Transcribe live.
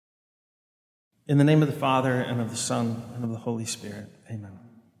In the name of the Father, and of the Son, and of the Holy Spirit. Amen.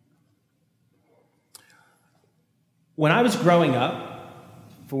 When I was growing up,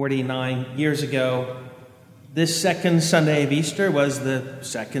 49 years ago, this second Sunday of Easter was the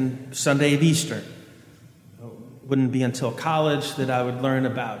second Sunday of Easter. It wouldn't be until college that I would learn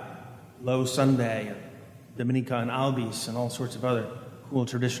about Low Sunday, and Dominica and Albis, and all sorts of other cool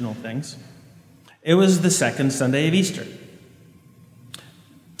traditional things. It was the second Sunday of Easter.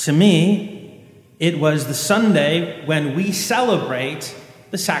 To me, it was the Sunday when we celebrate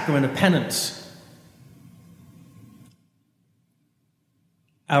the sacrament of penance.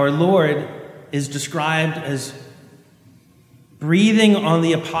 Our Lord is described as breathing on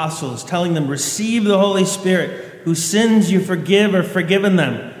the apostles, telling them, receive the Holy Spirit. Whose sins you forgive are forgiven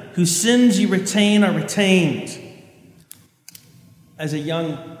them. Whose sins you retain are retained. As a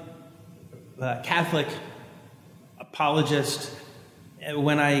young Catholic apologist,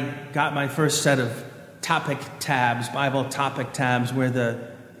 when I got my first set of topic tabs, Bible topic tabs, where the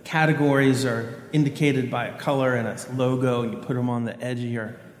categories are indicated by a color and a logo, and you put them on the edge of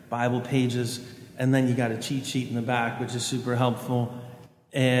your Bible pages, and then you got a cheat sheet in the back, which is super helpful.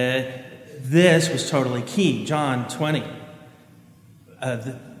 This was totally key. John 20,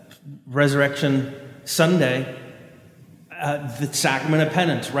 the Resurrection Sunday, the sacrament of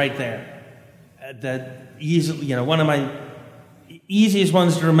penance, right there. That easily, one of my easiest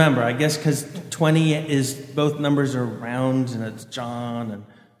ones to remember, I guess, because 20 is, both numbers are round, and it's John, and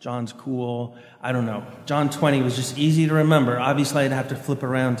John's cool. I don't know. John 20 was just easy to remember. Obviously, I'd have to flip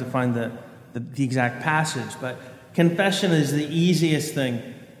around to find the exact passage, but confession is the easiest thing,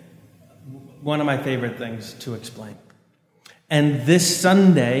 one of my favorite things to explain. And this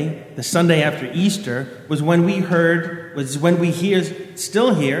Sunday, the Sunday after Easter, was when we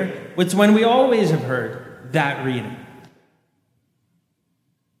still hear, was when we always have heard that reading.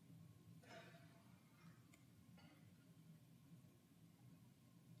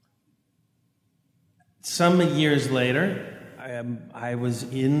 Some years later, I was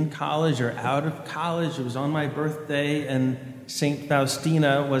in college or out of college. It was on my birthday, and St.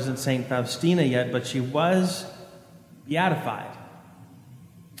 Faustina wasn't St. Faustina yet, but she was beatified.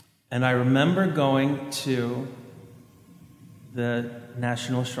 And I remember going to the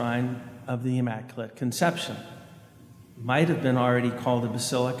National Shrine of the Immaculate Conception. Might have been already called a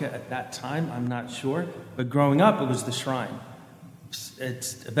basilica at that time, I'm not sure. But growing up, it was the shrine.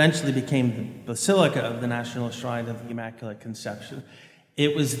 It eventually became the Basilica of the National Shrine of the Immaculate Conception.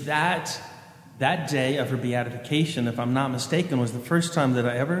 It was that day of her beatification, if I'm not mistaken, was the first time that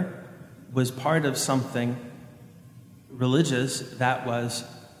I ever was part of something religious that was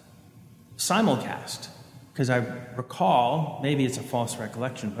simulcast. Because I recall, maybe it's a false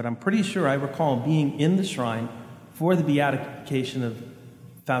recollection, but I'm pretty sure I recall being in the shrine for the beatification of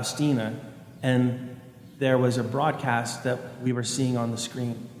Faustina, and there was a broadcast that we were seeing on the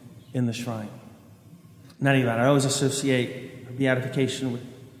screen in the shrine. In any event, I always associate beatification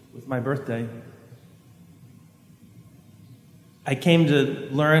with my birthday. I came to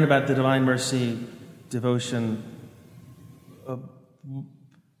learn about the Divine Mercy devotion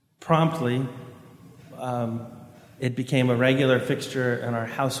promptly. It became a regular fixture in our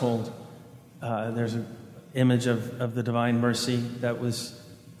household. There's an image of the Divine Mercy that was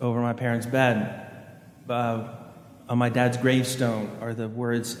over my parents' bed. On my dad's gravestone are the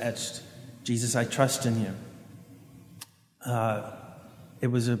words etched, Jesus, I trust in you. It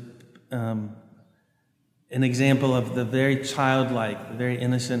was an example of the very childlike, the very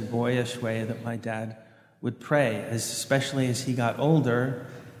innocent, boyish way that my dad would pray. Especially as he got older,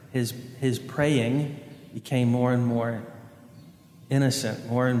 his praying became more and more innocent,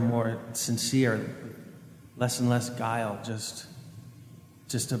 more and more sincere, less and less guile, just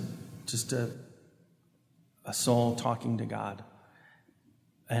a soul talking to God.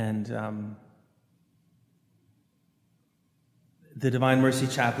 And the Divine Mercy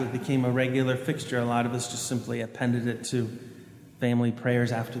Chaplet became a regular fixture. A lot of us just simply appended it to family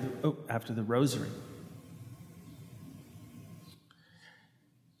prayers after the rosary.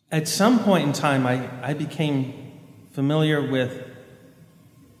 At some point in time, I became familiar with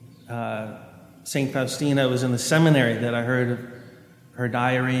St. Faustina. It was in the seminary that I heard of her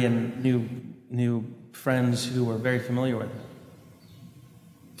diary and knew friends who were very familiar with it.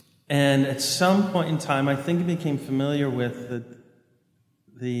 And at some point in time, I think I became familiar with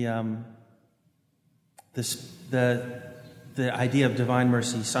the idea of Divine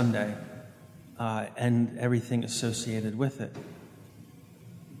Mercy Sunday and everything associated with it.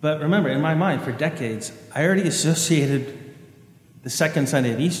 But remember, in my mind, for decades, I already associated the second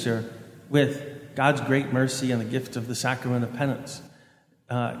Sunday of Easter with God's great mercy and the gift of the sacrament of penance.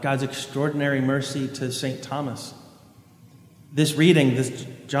 God's extraordinary mercy to St. Thomas. This reading, this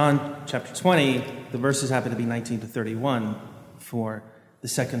John chapter 20, the verses happen to be 19 to 31 for the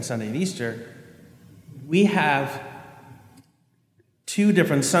second Sunday of Easter. We have two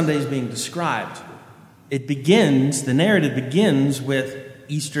different Sundays being described. The narrative begins with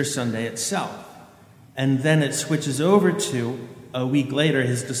Easter Sunday itself. And then it switches over to a week later,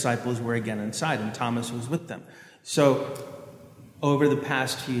 his disciples were again inside, and Thomas was with them. So over the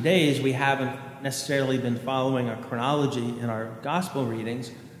past few days, we haven't necessarily been following a chronology in our gospel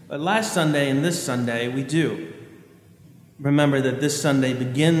readings, but last Sunday and this Sunday, we do. Remember that this Sunday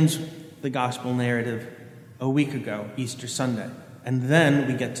begins the gospel narrative a week ago, Easter Sunday. And then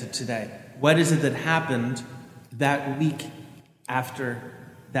we get to today. What is it that happened that week after,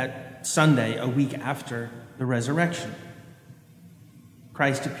 that Sunday, a week after the resurrection?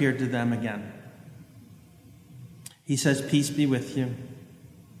 Christ appeared to them again. He says, "Peace be with you."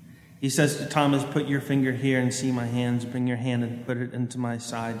 He says to Thomas, "Put your finger here and see my hands. Bring your hand and put it into my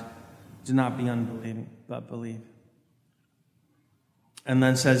side. Do not be unbelieving, but believe." And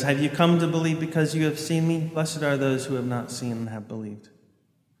then says, "Have you come to believe because you have seen me? Blessed are those who have not seen and have believed."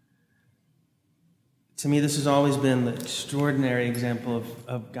 To me, this has always been the extraordinary example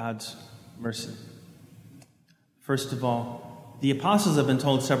of God's mercy. First of all, the apostles have been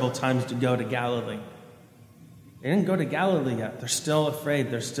told several times to go to Galilee. They didn't go to Galilee yet. They're still afraid.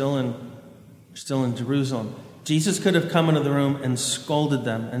 They're still in Jerusalem. Jesus could have come into the room and scolded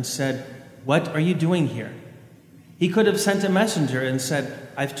them and said, "What are you doing here?" He could have sent a messenger and said,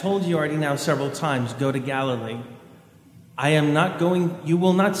 "I've told you already now several times, go to Galilee. You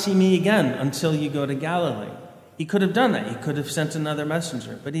will not see me again until you go to Galilee." He could have done that. He could have sent another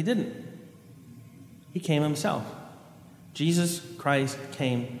messenger, but he didn't. He came himself. Jesus Christ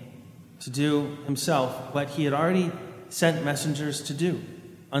came to do himself what he had already sent messengers to do,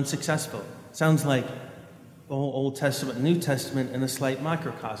 unsuccessful. Sounds like the whole Old Testament and New Testament in a slight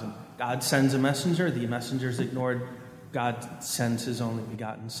microcosm. God sends a messenger, the messengers ignored, God sends his only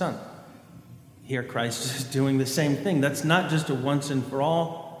begotten Son. Here Christ is doing the same thing. That's not just a once and for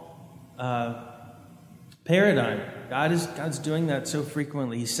all paradigm. God's doing that so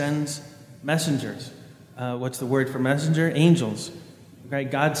frequently. He sends messengers. What's the word for messenger? Angels. Right?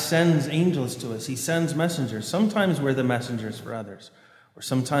 God sends angels to us. He sends messengers. Sometimes we're the messengers for others. Or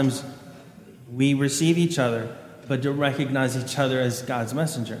sometimes we receive each other, but don't recognize each other as God's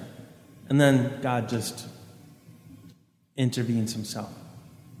messenger. And then God just intervenes himself.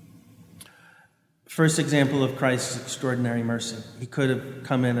 First example of Christ's extraordinary mercy. He could have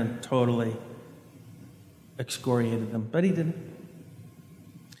come in and totally excoriated them, but he didn't.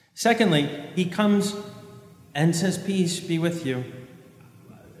 Secondly, he comes and says, "Peace be with you."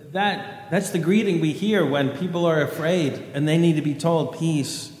 That's the greeting we hear when people are afraid and they need to be told,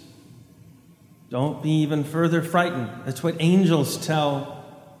 "Peace. Don't be even further frightened." That's what angels tell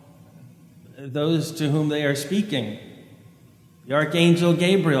those to whom they are speaking. The archangel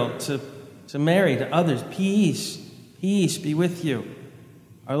Gabriel to Mary, to others, "Peace, peace be with you."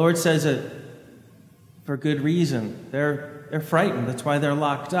 Our Lord says it for good reason. They're frightened. That's why they're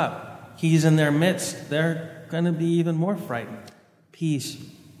locked up. He's in their midst. They're going to be even more frightened. Peace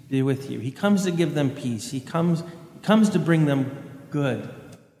be with you. He comes to give them peace. He comes to bring them good.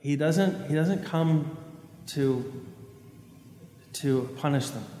 He doesn't come to punish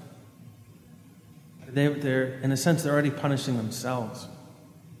them. They're in a sense, they're already punishing themselves.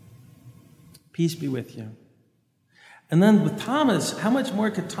 Peace be with you. And then with Thomas, how much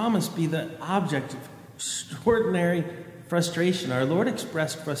more could Thomas be the object of extraordinary frustration? Our Lord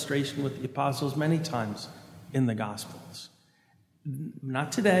expressed frustration with the apostles many times in the Gospels.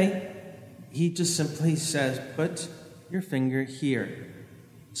 Not today. He just simply says, "Put your finger here.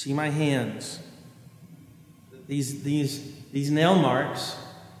 See my hands." These nail marks,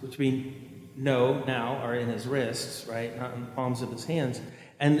 which we know now are in his wrists, right? Not in the palms of his hands.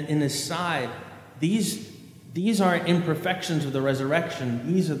 And in his side, these aren't imperfections of the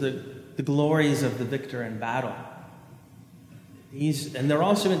resurrection. These are the glories of the victor in battle. And they're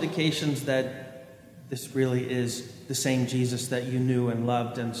also indications that this really is the same Jesus that you knew and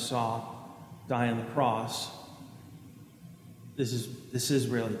loved and saw die on the cross. This is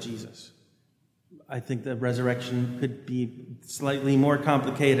really Jesus. I think the resurrection could be slightly more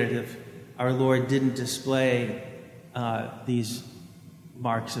complicated if our Lord didn't display these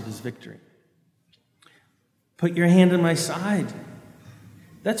marks of his victory. "Put your hand on my side."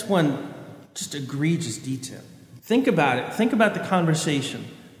 That's one just egregious detail. Think about it. Think about the conversation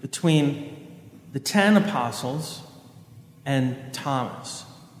between the 10 apostles and Thomas.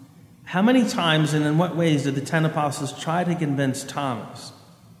 How many times and in what ways did the 10 apostles try to convince Thomas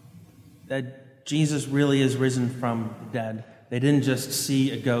that Jesus really is risen from the dead. They didn't just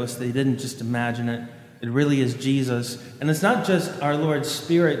see a ghost. They didn't just imagine it. It really is Jesus. And it's not just our Lord's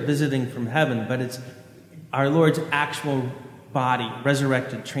Spirit visiting from heaven, but it's our Lord's actual body,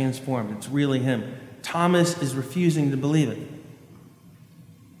 resurrected, transformed. It's really him. Thomas is refusing to believe it.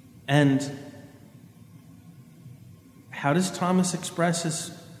 And how does Thomas express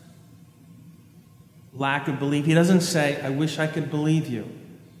his lack of belief? He doesn't say, I wish I could believe you.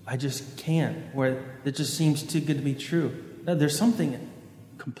 I just can't. Or it just seems too good to be true. No, there's something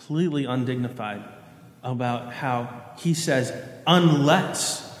completely undignified about how he says,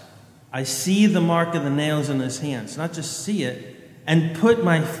 unless I see the mark of the nails in his hands, not just see it, and put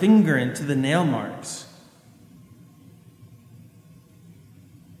my finger into the nail marks,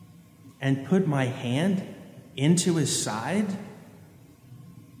 and put my hand into his side,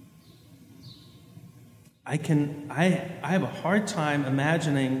 I have a hard time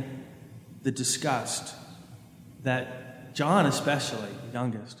imagining the disgust that John, especially, the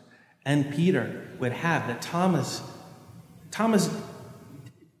youngest, and Peter would have, that Thomas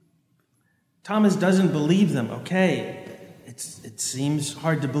doesn't believe them. Okay, it seems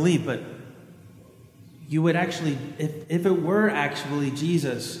hard to believe, but you would actually, if it were actually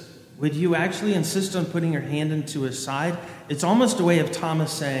Jesus, would you actually insist on putting your hand into his side? It's almost a way of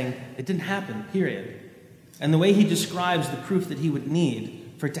Thomas saying, it didn't happen, period. And the way he describes the proof that he would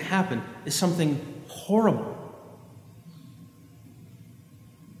need for it to happen is something horrible.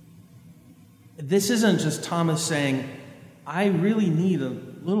 This isn't just Thomas saying, I really need a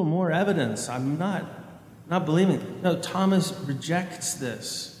little more evidence. I'm not believing. No, Thomas rejects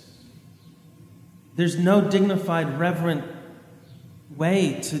this. There's no dignified, reverent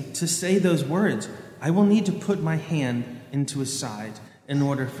way to say those words. I will need to put my hand into his side in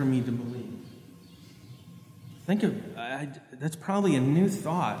order for me to believe. That's probably a new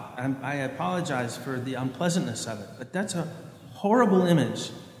thought. I apologize for the unpleasantness of it, but that's a horrible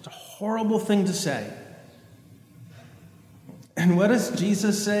image. It's a horrible thing to say. And what does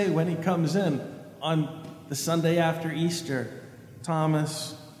Jesus say when he comes in on the Sunday after Easter?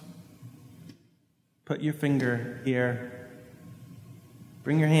 Thomas, put your finger here.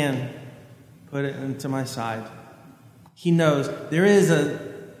 Bring your hand. Put it into my side. He knows there is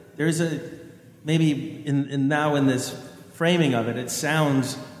a maybe in this framing of it, it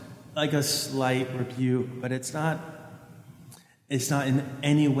sounds like a slight rebuke, but it's not in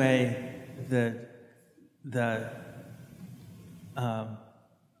any way the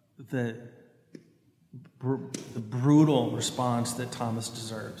brutal response that Thomas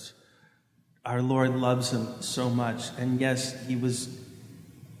deserves. Our Lord loves him so much, and yes,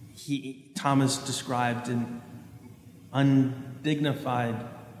 Thomas described in undignified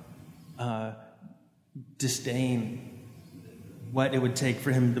disdain what it would take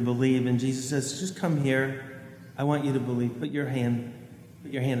for him to believe, and Jesus says, just come here. I want you to believe. Put your hand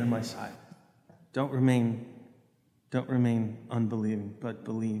on my side. Don't remain unbelieving, but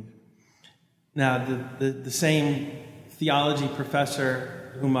believe. Now, the same theology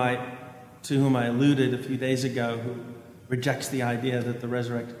professor to whom I alluded a few days ago, who rejects the idea that the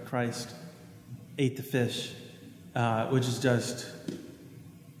resurrected Christ ate the fish, which is just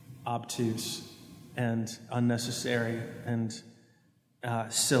obtuse and unnecessary and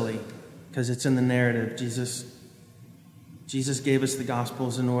silly, because it's in the narrative. Jesus gave us the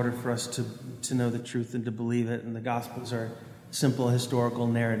Gospels in order for us to know the truth and to believe it, and the Gospels are simple historical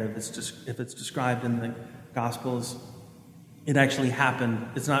narrative. It's just, if it's described in the Gospels, it actually happened.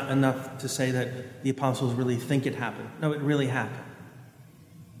 It's not enough to say that the apostles really think it happened. No, it really happened.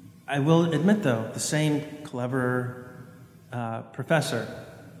 I will admit, though, the same clever professor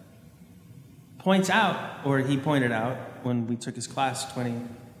pointed out when we took his class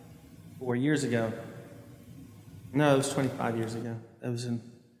 24 years ago. No, it was 25 years ago. It was in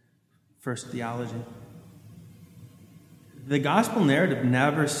First Theology. The gospel narrative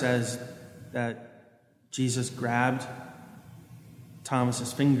never says that Jesus grabbed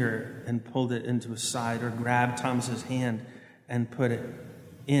Thomas's finger and pulled it into his side, or grabbed Thomas's hand and put it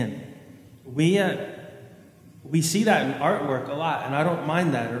in. We see that in artwork a lot, and I don't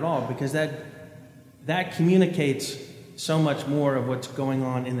mind that at all, because that communicates so much more of what's going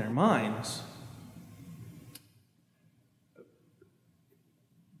on in their minds.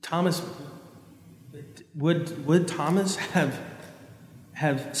 Thomas, would Thomas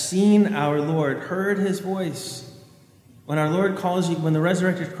have seen our Lord, heard his voice? When our Lord calls you, when the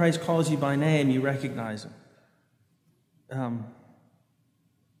resurrected Christ calls you by name, you recognize him.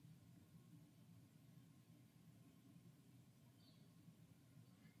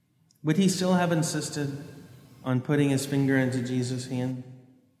 Would he still have insisted on putting his finger into Jesus' hand?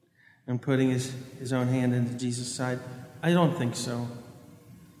 and putting his own hand into Jesus' side? I don't think so.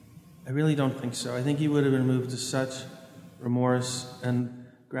 I really don't think so. I think he would have been moved to such remorse and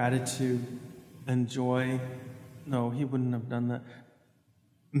gratitude and joy. No, he wouldn't have done that.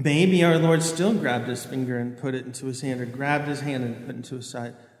 Maybe our Lord still grabbed his finger and put it into his hand, or grabbed his hand and put it into his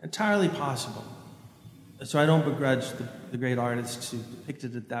side. Entirely possible. So I don't begrudge the great artists who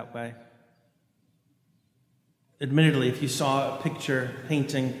depicted it that way. Admittedly, if you saw a picture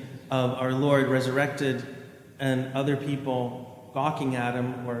painting of our Lord resurrected and other people gawking at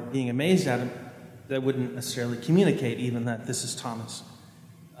him or being amazed at him, that wouldn't necessarily communicate even that this is Thomas.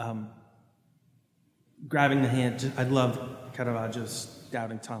 Grabbing the hand, I love Caravaggio's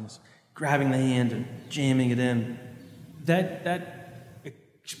Doubting Thomas. Grabbing the hand and jamming it in. That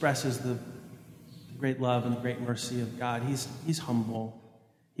expresses the great love and the great mercy of God. He's humble.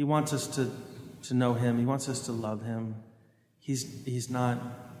 He wants us to know him. He wants us to love him. He's not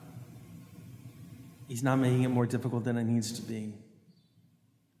making it more difficult than it needs to be.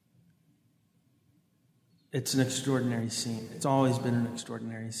 It's an extraordinary scene. It's always been an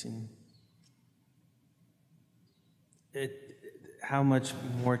extraordinary scene. How much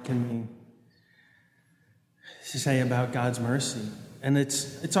more can we say about God's mercy? And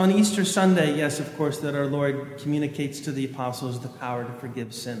it's on Easter Sunday, yes, of course, that our Lord communicates to the apostles the power to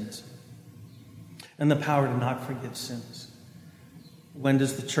forgive sins and the power to not forgive sins. When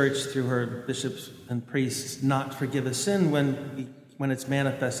does the church, through her bishops and priests, not forgive a sin? When it's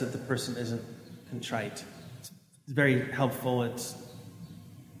manifest that the person isn't contrite. It's very helpful. It's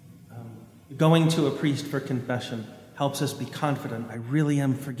going to a priest for confession helps us be confident. I really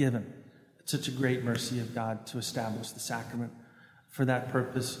am forgiven. It's such a great mercy of God to establish the sacrament for that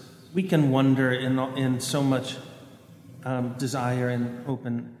purpose. We can wonder in so much desire and hope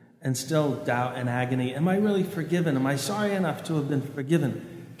and still doubt and agony. Am I really forgiven? Am I sorry enough to have been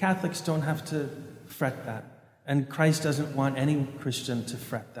forgiven? Catholics don't have to fret that. And Christ doesn't want any Christian to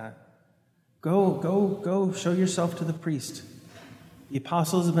fret that. Go, show yourself to the priest. The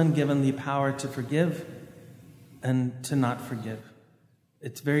apostles have been given the power to forgive and to not forgive.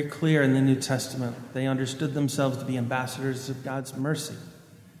 It's very clear in the New Testament. They understood themselves to be ambassadors of God's mercy.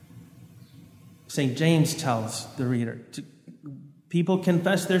 St. James tells the reader, people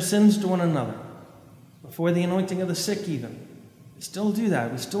confess their sins to one another before the anointing of the sick even. We still do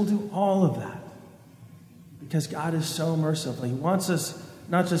that. We still do all of that because God is so merciful. He wants us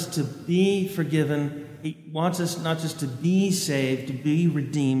not just to be forgiven. He wants us not just to be saved, to be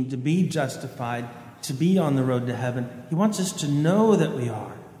redeemed, to be justified, to be on the road to heaven. He wants us to know that we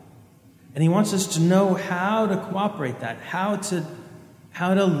are. And he wants us to know how to cooperate that, how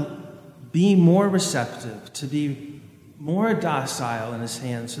to be more receptive, to be more docile in his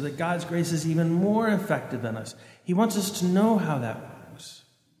hands so that God's grace is even more effective in us. He wants us to know how that works.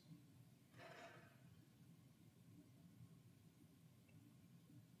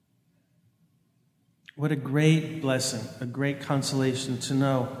 What a great blessing, a great consolation to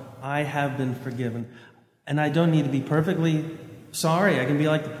know I have been forgiven. And I don't need to be perfectly sorry. I can be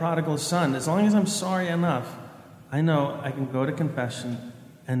like the prodigal son. As long as I'm sorry enough, I know I can go to confession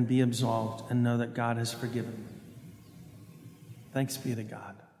and be absolved and know that God has forgiven me. Thanks be to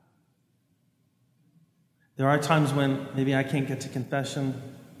God. There are times when maybe I can't get to confession.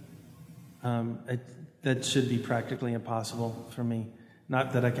 That should be practically impossible for me.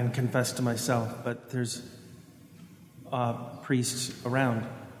 Not that I can confess to myself, but there's priests around.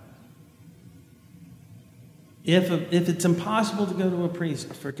 If it's impossible to go to a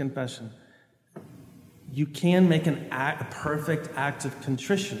priest for confession, you can make a perfect act of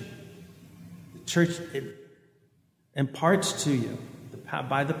contrition. The church imparts to you,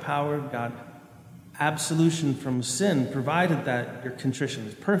 by the power of God, absolution from sin, provided that your contrition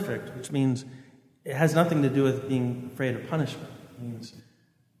is perfect, which means it has nothing to do with being afraid of punishment. It means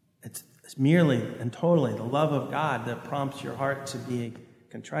it's merely and totally the love of God that prompts your heart to be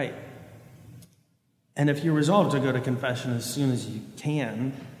contrite. And if you're resolved to go to confession as soon as you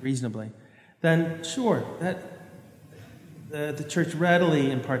can, reasonably, then sure, that the church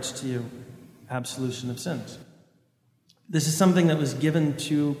readily imparts to you absolution of sins. This is something that was given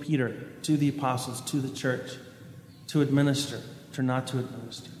to Peter, to the apostles, to the church, to administer, to not to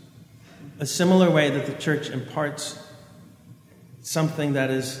administer. A similar way that the church imparts something that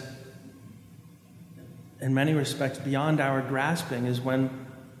is, in many respects, beyond our grasping is when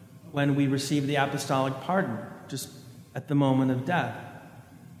we receive the apostolic pardon, just at the moment of death.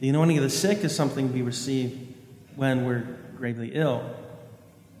 The anointing of the sick is something we receive when we're gravely ill,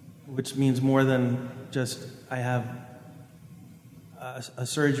 which means more than just, I have a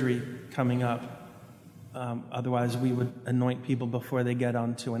surgery coming up, Otherwise, we would anoint people before they get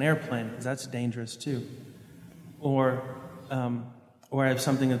onto an airplane, because that's dangerous too. Or I have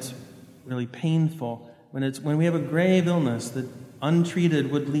something that's really painful. When we have a grave illness that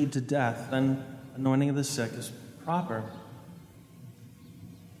untreated would lead to death, then anointing of the sick is proper.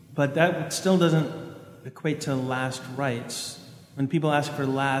 But that still doesn't equate to last rites. When people ask for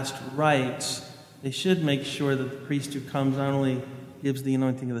last rites, they should make sure that the priest who comes not only gives the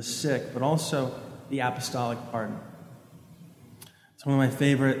anointing of the sick, but also the apostolic pardon. It's one of my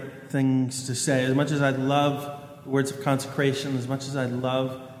favorite things to say. As much as I love the words of consecration, as much as I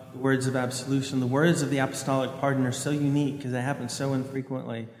love the words of absolution, the words of the apostolic pardon are so unique because they happen so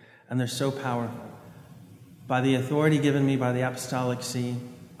infrequently and they're so powerful. By the authority given me by the apostolic see,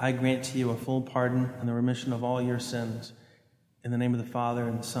 I grant to you a full pardon and the remission of all your sins in the name of the Father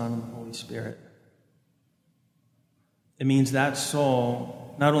and the Son and the Holy Spirit. It means that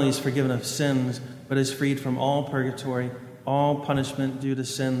soul not only is forgiven of sins, but is freed from all purgatory, all punishment due to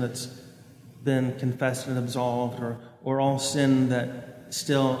sin that's been confessed and absolved, or all sin that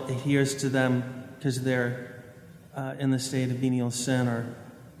still adheres to them because they're in the state of venial sin,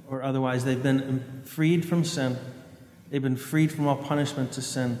 or otherwise they've been freed from sin. They've been freed from all punishment to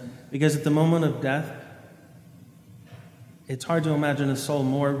sin. Because at the moment of death, it's hard to imagine a soul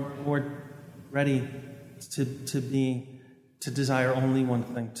more ready to desire only one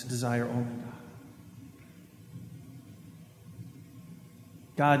thing, to desire only God.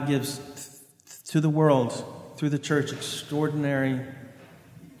 God gives to the world, through the church, extraordinary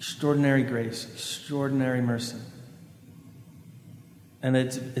grace, extraordinary mercy. And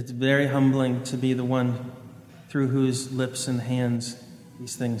it's very humbling to be the one through whose lips and hands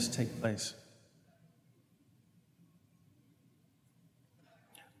these things take place.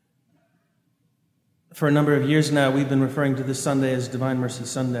 For a number of years now, we've been referring to this Sunday as Divine Mercy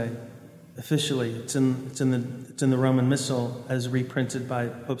Sunday. Officially, it's in the Roman Missal as reprinted by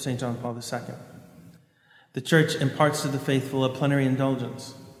Pope St. John Paul II. The Church imparts to the faithful a plenary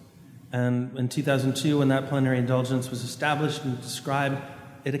indulgence. And in 2002, when that plenary indulgence was established and described,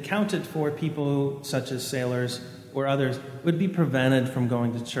 it accounted for people who, such as sailors or others, would be prevented from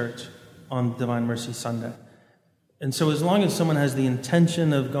going to church on Divine Mercy Sunday. And so as long as someone has the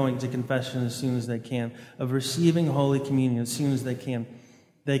intention of going to confession as soon as they can, of receiving Holy Communion as soon as they can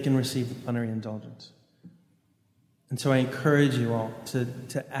receive the plenary indulgence. And so I encourage you all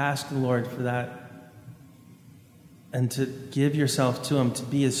to ask the Lord for that and to give yourself to Him, to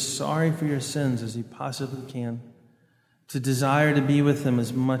be as sorry for your sins as you possibly can, to desire to be with Him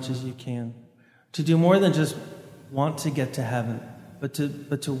as much as you can, to do more than just want to get to heaven, but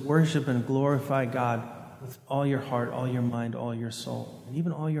to worship and glorify God with all your heart, all your mind, all your soul, and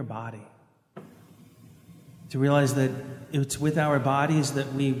even all your body. To realize that it's with our bodies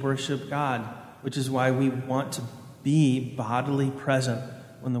that we worship God, which is why we want to be bodily present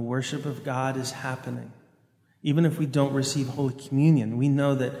when the worship of God is happening. Even if we don't receive Holy Communion, we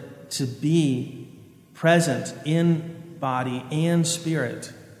know that to be present in body and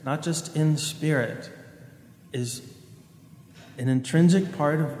spirit, not just in spirit, is an intrinsic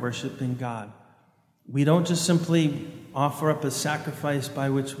part of worshiping God. We don't just simply offer up a sacrifice by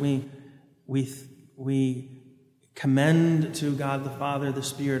which we commend to God the Father the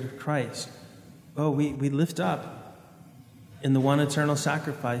Spirit of Christ. We lift up in the one eternal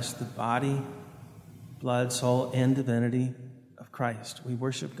sacrifice the body, blood, soul, and divinity of Christ. We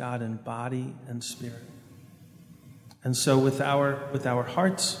worship God in body and spirit. And so with our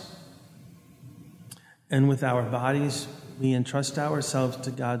hearts and with our bodies, we entrust ourselves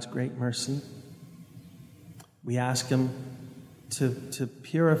to God's great mercy. We ask Him to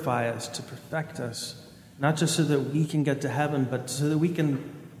purify us, to perfect us, not just so that we can get to heaven, but so that we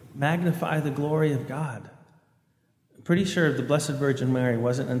can magnify the glory of God. I'm pretty sure the Blessed Virgin Mary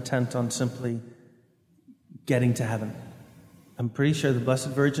wasn't intent on simply getting to heaven. I'm pretty sure the Blessed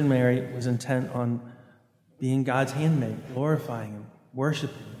Virgin Mary was intent on being God's handmaid, glorifying Him,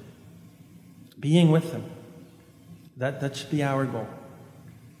 worshiping Him, being with Him. That should be our goal.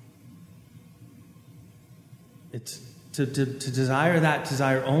 It's to desire that,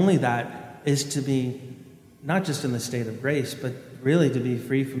 desire only that, is to be not just in the state of grace, but really to be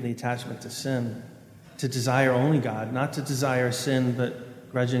free from the attachment to sin, to desire only God, not to desire sin, but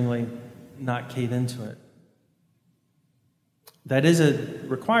grudgingly not cave into it. That is a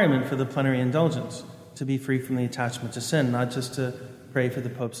requirement for the plenary indulgence, to be free from the attachment to sin, not just to pray for the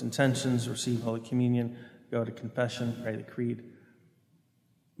Pope's intentions, receive Holy Communion, go to confession, pray the Creed.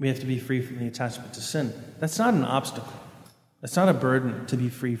 We have to be free from the attachment to sin. That's not an obstacle. That's not a burden to be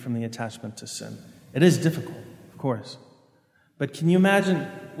free from the attachment to sin. It is difficult, of course. But can you imagine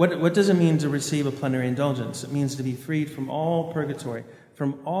what does it mean to receive a plenary indulgence? It means to be freed from all purgatory,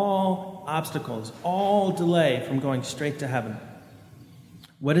 from all obstacles, all delay from going straight to heaven.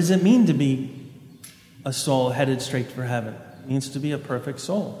 What does it mean to be a soul headed straight for heaven? It means to be a perfect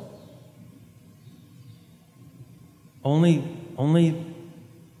soul. Only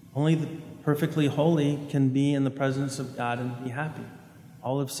the perfectly holy can be in the presence of God and be happy.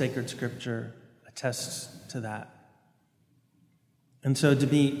 All of sacred scripture attests to that. And so to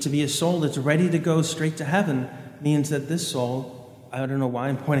be a soul that's ready to go straight to heaven means that this soul, I don't know why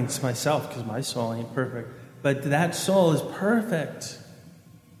I'm pointing to myself because my soul ain't perfect, but that soul is perfect.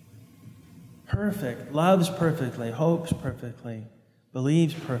 Perfect, loves perfectly, hopes perfectly,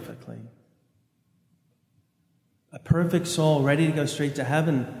 believes perfectly. A perfect soul ready to go straight to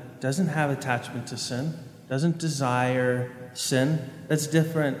heaven doesn't have attachment to sin, doesn't desire sin. That's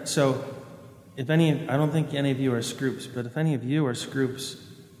different. So I don't think any of you are scroops, but if any of you are scroops,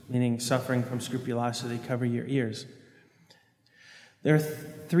 meaning suffering from scrupulosity, cover your ears. There are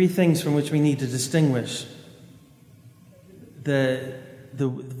three things from which we need to distinguish the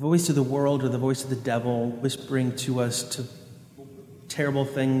voice of the world or the voice of the devil whispering to us to terrible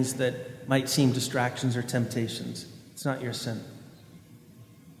things that might seem distractions or temptations. It's not your sin.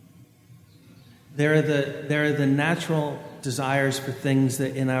 There are the natural desires for things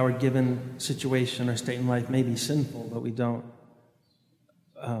that in our given situation or state in life may be sinful, but we don't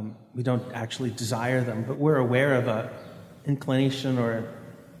actually desire them. But we're aware of an inclination or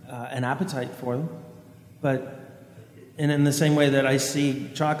an appetite for them. And in the same way that I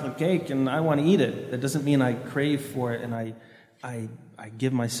see chocolate cake and I want to eat it, that doesn't mean I crave for it and I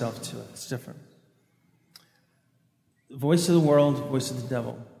give myself to it. It's different. Voice of the world, voice of the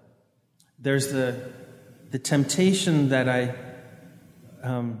devil. There's the temptation that I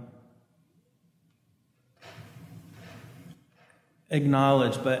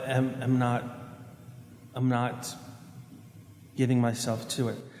acknowledge, but I'm not giving myself to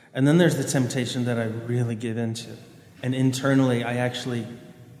it. And then there's the temptation that I really give into. And internally, I actually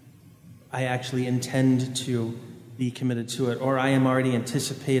intend to be committed to it, or I am already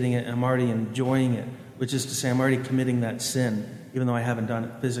anticipating it, and I'm already enjoying it, which is to say I'm already committing that sin, even though I haven't done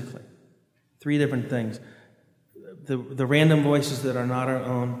it physically. Three different things. The random voices that are not our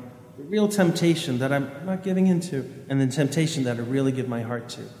own, the real temptation that I'm not giving into, and the temptation that I really give my heart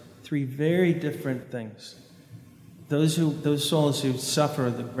to. Three very different things. Those souls who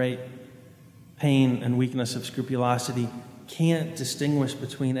suffer the great pain and weakness of scrupulosity can't distinguish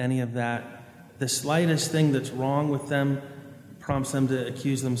between any of that. The slightest thing that's wrong with them prompts them to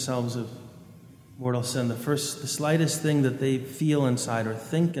accuse themselves of mortal sin. The slightest thing that they feel inside or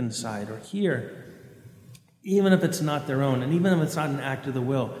think inside or hear, even if it's not their own, and even if it's not an act of the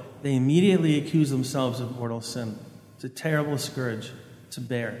will, they immediately accuse themselves of mortal sin. It's a terrible scourge to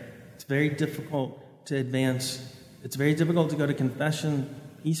bear. It's very difficult to advance. It's very difficult to go to confession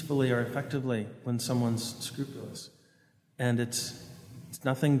peacefully or effectively when someone's scrupulous. And it's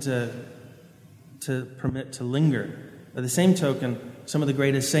nothing to permit to linger. By the same token, some of the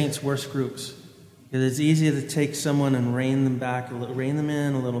greatest saints were scroops. It is easy to take someone and rein them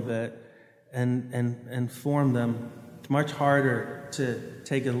in a little bit and form them. It's much harder to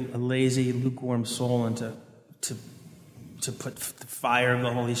take a lazy, lukewarm soul and to put the fire of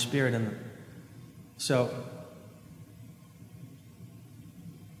the Holy Spirit in them. So,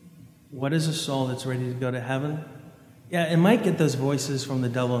 what is a soul that's ready to go to heaven? Yeah, it might get those voices from the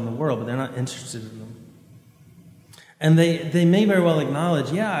devil in the world, but they're not interested in them. And they may very well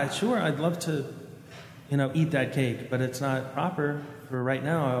acknowledge, yeah, sure, I'd love to, eat that cake, but it's not proper for right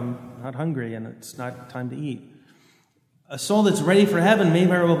now. I'm not hungry, and it's not time to eat. A soul that's ready for heaven may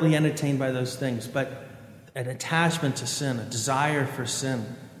very well be entertained by those things, but an attachment to sin, a desire for sin,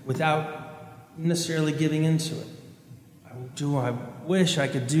 without necessarily giving into it. I wish I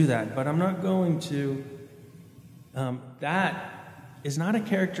could do that, but I'm not going to. That is not a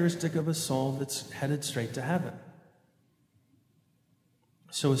characteristic of a soul that's headed straight to heaven.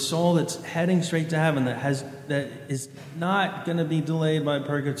 So a soul that's heading straight to heaven, that is not going to be delayed by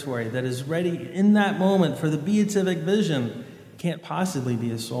purgatory, that is ready in that moment for the beatific vision, can't possibly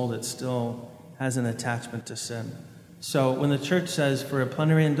be a soul that still has an attachment to sin. So when the church says for a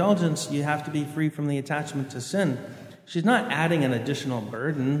plenary indulgence, you have to be free from the attachment to sin, she's not adding an additional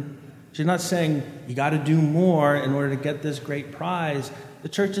burden. She's not saying you got to do more in order to get this great prize. The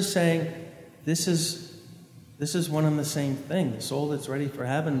church is saying this is one and the same thing. The soul that's ready for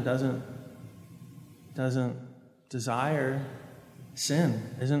heaven doesn't desire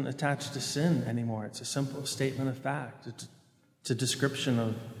sin, isn't attached to sin anymore. It's a simple statement of fact. It's a description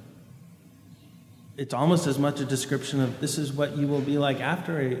of it's almost as much a description of this is what you will be like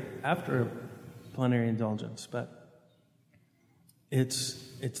after a plenary indulgence, but it's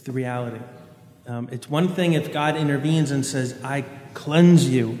the reality. It's one thing if God intervenes and says, I cleanse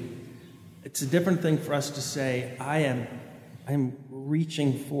you. It's a different thing for us to say, I'm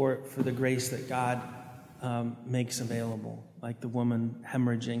reaching for the grace that God makes available, like the woman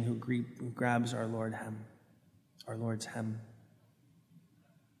hemorrhaging who grabs our Lord's hem.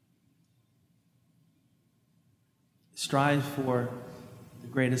 Strive for the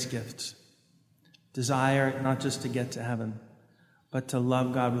greatest gifts. Desire not just to get to heaven, but to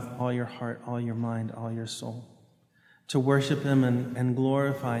love God with all your heart, all your mind, all your soul. To worship him and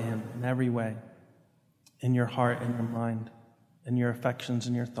glorify him in every way, in your heart and your mind, in your affections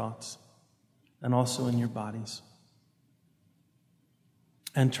and your thoughts, and also in your bodies.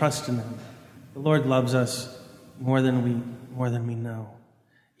 And trust in him. The Lord loves us more than we know.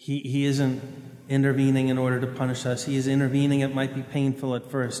 He isn't intervening in order to punish us. He is intervening. It might be painful at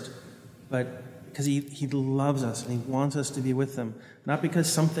first, but because he loves us and he wants us to be with him. Not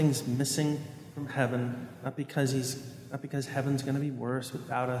because something's missing from heaven, not because heaven's going to be worse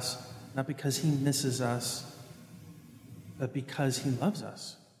without us, not because he misses us, but because he loves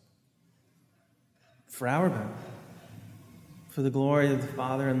us. For our benefit, for the glory of the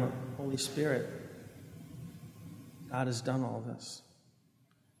Father and the Holy Spirit, God has done all this.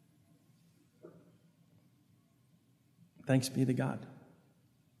 Thanks be to God.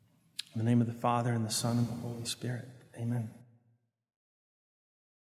 In the name of the Father, and the Son, and the Holy Spirit. Amen.